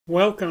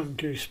Welcome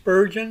to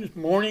Spurgeon's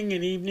Morning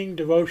and Evening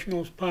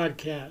Devotionals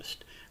Podcast.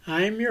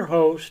 I am your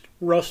host,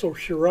 Russell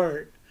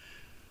Sherrard.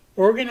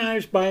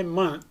 Organized by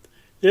month,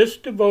 this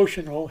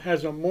devotional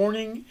has a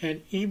morning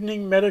and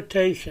evening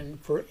meditation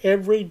for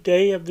every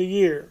day of the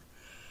year.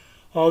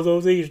 Although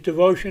these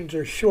devotions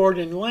are short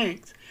in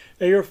length,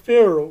 they are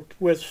filled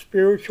with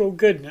spiritual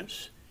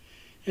goodness.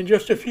 In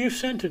just a few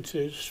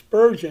sentences,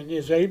 Spurgeon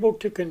is able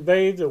to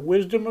convey the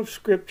wisdom of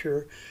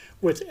Scripture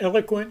with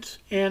eloquence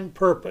and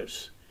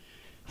purpose.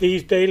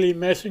 These daily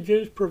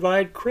messages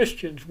provide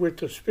Christians with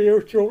the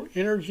spiritual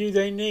energy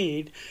they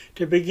need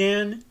to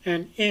begin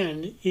and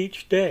end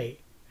each day.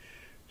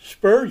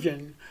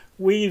 Spurgeon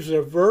weaves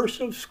a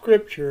verse of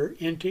Scripture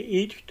into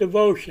each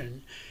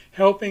devotion,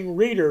 helping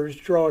readers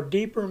draw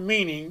deeper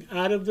meaning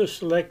out of the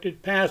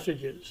selected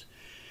passages.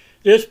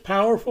 This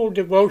powerful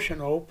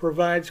devotional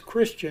provides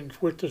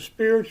Christians with the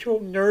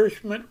spiritual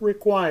nourishment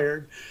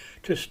required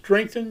to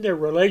strengthen their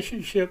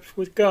relationships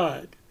with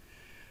God.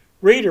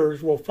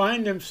 Readers will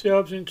find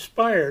themselves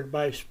inspired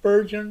by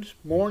Spurgeon's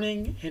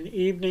morning and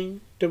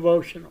evening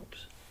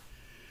devotionals.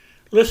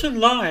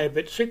 Listen live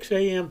at 6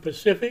 a.m.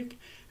 Pacific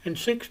and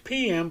 6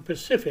 p.m.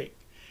 Pacific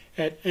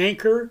at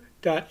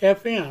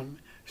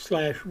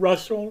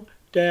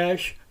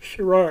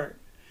anchor.fm/Russell-Sherrard.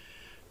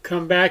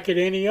 Come back at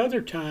any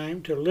other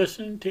time to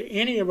listen to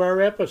any of our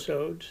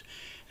episodes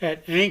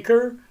at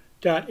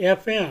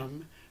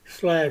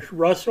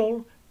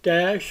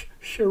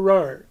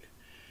anchor.fm/Russell-Sherrard.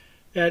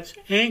 That's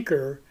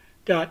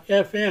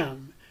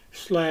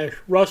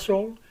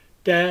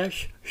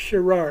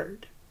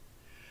anchor.fm/Russell-Sherrard.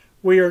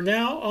 We are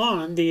now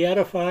on the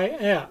Edify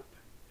app.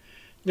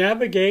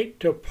 Navigate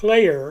to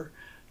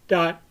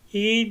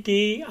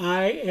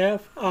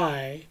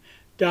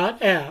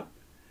player.edifi.app,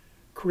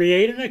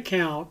 create an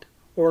account,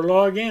 or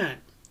log in.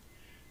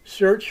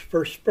 Search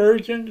for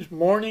Spurgeon's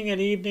Morning and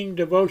Evening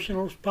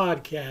Devotionals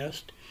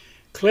Podcast,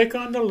 click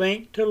on the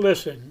link to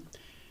listen,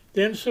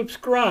 then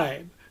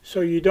subscribe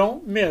so you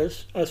don't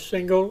miss a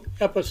single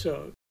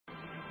episode.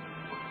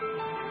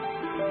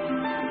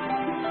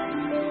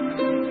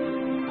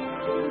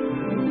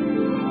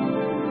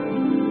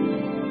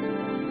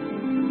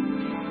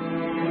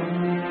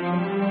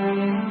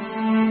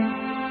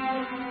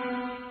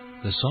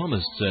 The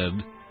psalmist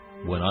said,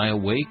 "When I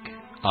awake,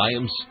 I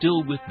am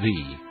still with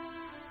thee."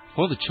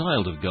 For the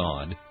child of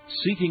God,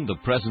 seeking the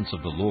presence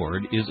of the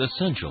Lord is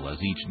essential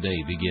as each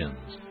day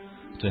begins.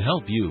 To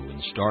help you in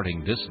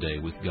starting this day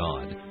with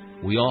God,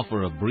 we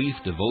offer a brief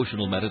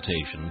devotional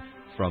meditation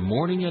from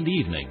morning and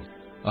evening,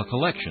 a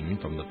collection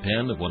from the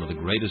pen of one of the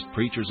greatest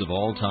preachers of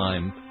all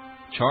time,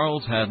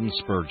 Charles Haddon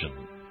Spurgeon.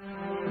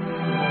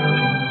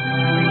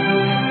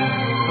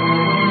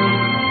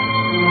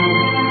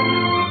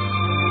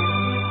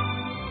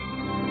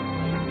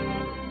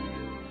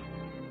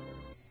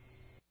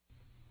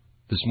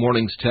 This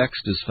morning's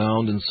text is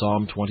found in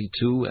Psalm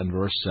 22 and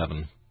verse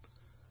 7.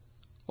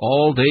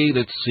 "All they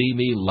that see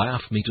me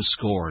laugh me to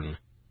scorn.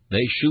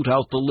 They shoot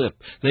out the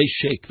lip, they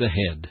shake the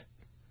head."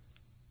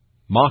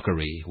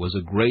 Mockery was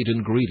a great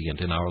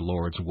ingredient in our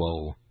Lord's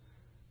woe.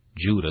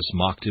 Judas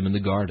mocked him in the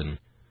garden.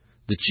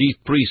 The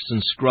chief priests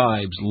and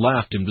scribes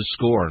laughed him to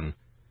scorn.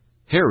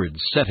 Herod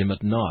set him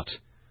at naught.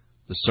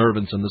 The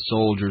servants and the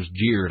soldiers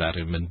jeered at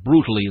him and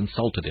brutally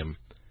insulted him.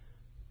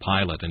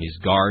 Pilate and his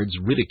guards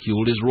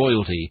ridiculed his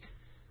royalty.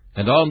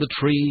 And on the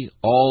tree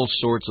all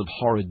sorts of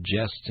horrid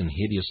jests and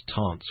hideous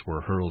taunts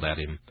were hurled at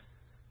him.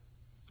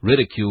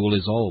 Ridicule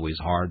is always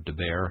hard to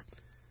bear,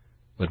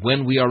 but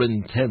when we are in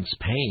intense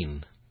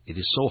pain, it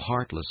is so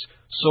heartless,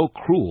 so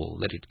cruel,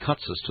 that it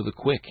cuts us to the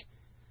quick.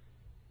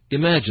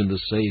 Imagine the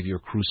Savior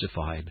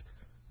crucified,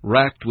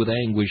 racked with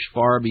anguish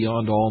far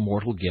beyond all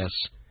mortal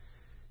guess,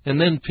 and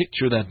then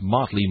picture that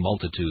motley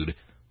multitude,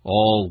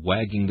 all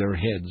wagging their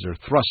heads or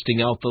thrusting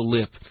out the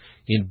lip,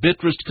 in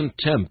bitterest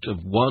contempt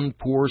of one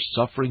poor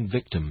suffering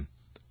victim.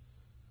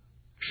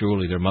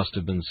 Surely there must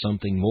have been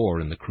something more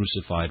in the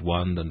crucified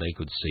one than they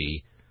could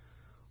see,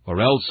 or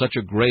else such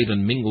a great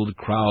and mingled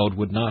crowd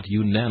would not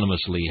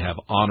unanimously have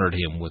honored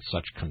him with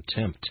such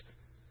contempt.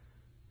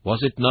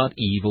 Was it not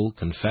evil,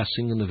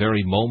 confessing in the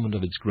very moment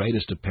of its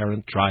greatest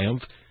apparent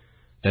triumph,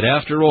 that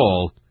after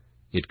all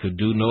it could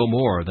do no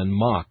more than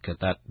mock at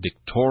that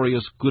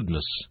victorious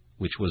goodness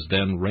which was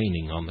then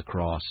reigning on the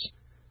cross?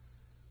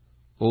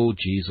 O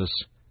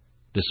Jesus,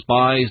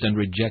 despised and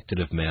rejected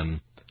of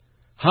men,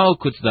 how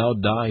couldst thou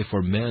die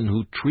for men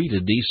who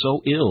treated thee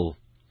so ill?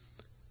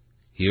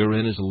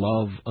 Herein is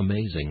love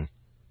amazing,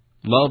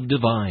 love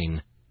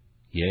divine,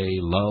 yea,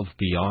 love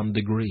beyond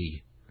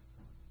degree.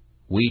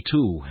 We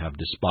too have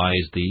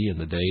despised thee in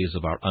the days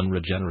of our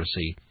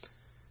unregeneracy,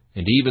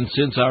 and even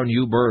since our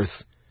new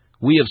birth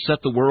we have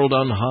set the world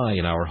on high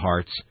in our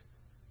hearts,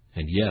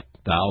 and yet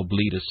thou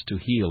bleedest to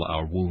heal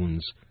our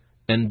wounds,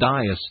 and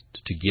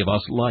diest to give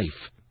us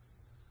life.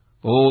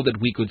 Oh, that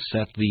we could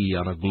set thee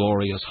on a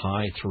glorious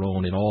high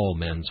throne in all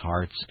men's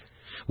hearts.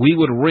 We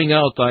would ring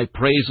out thy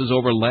praises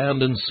over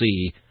land and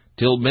sea,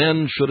 till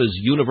men should as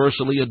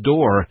universally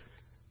adore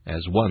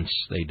as once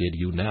they did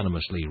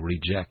unanimously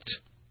reject.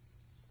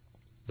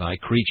 Thy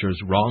creatures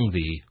wrong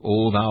thee,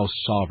 O thou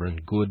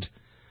sovereign good.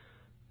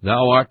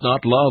 Thou art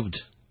not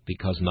loved,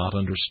 because not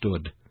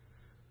understood.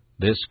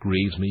 This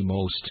grieves me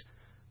most,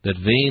 that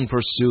vain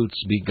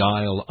pursuits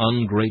beguile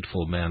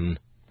ungrateful men,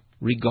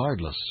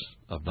 regardless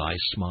of thy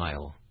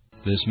smile.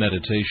 This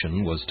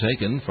meditation was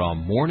taken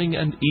from Morning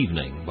and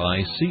Evening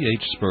by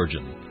C.H.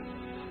 Spurgeon.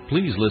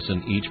 Please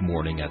listen each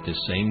morning at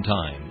this same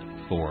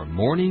time for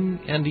Morning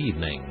and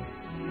Evening.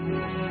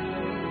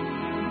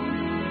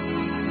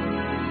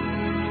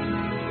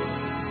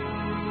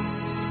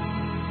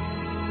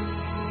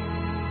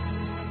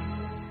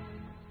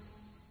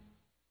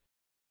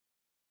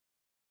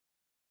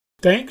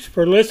 Thanks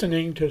for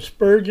listening to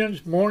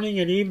Spurgeon's Morning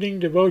and Evening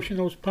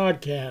Devotionals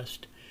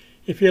podcast.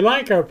 If you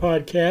like our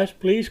podcast,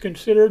 please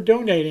consider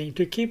donating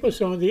to keep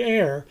us on the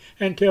air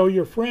and tell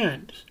your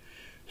friends.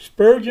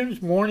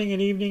 Spurgeon's Morning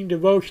and Evening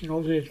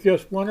Devotionals is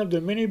just one of the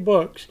many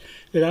books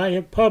that I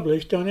have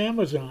published on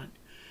Amazon.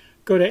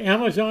 Go to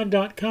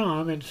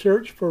Amazon.com and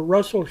search for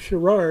Russell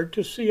Sherrard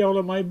to see all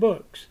of my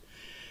books.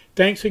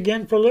 Thanks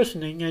again for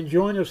listening, and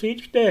join us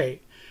each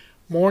day,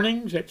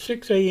 mornings at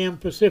 6 a.m.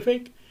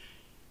 Pacific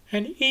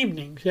and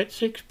evenings at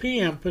 6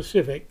 p.m.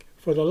 Pacific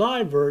for the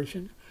live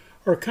version,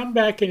 or come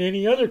back at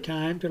any other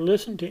time to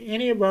listen to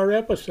any of our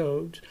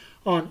episodes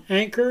on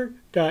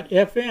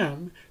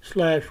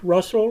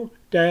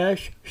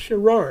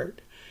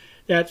anchor.fm/Russell-Sherrard.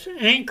 That's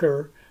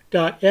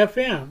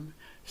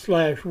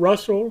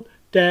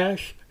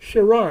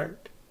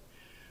anchor.fm/Russell-Sherrard.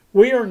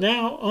 We are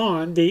now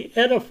on the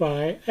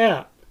Edify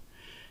app.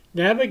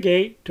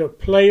 Navigate to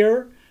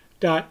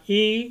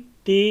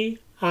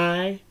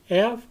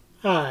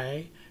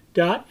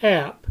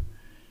player.edifi.app.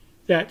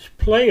 That's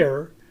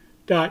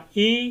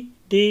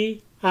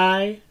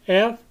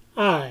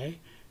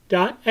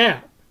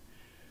player.edifi.app.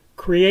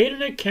 Create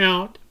an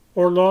account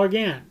or log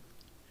in.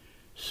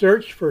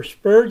 Search for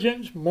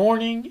Spurgeon's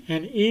Morning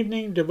and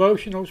Evening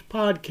Devotionals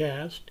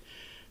podcast.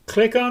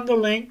 Click on the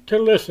link to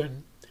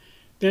listen,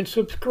 then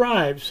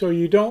subscribe so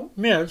you don't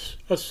miss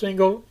a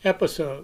single episode.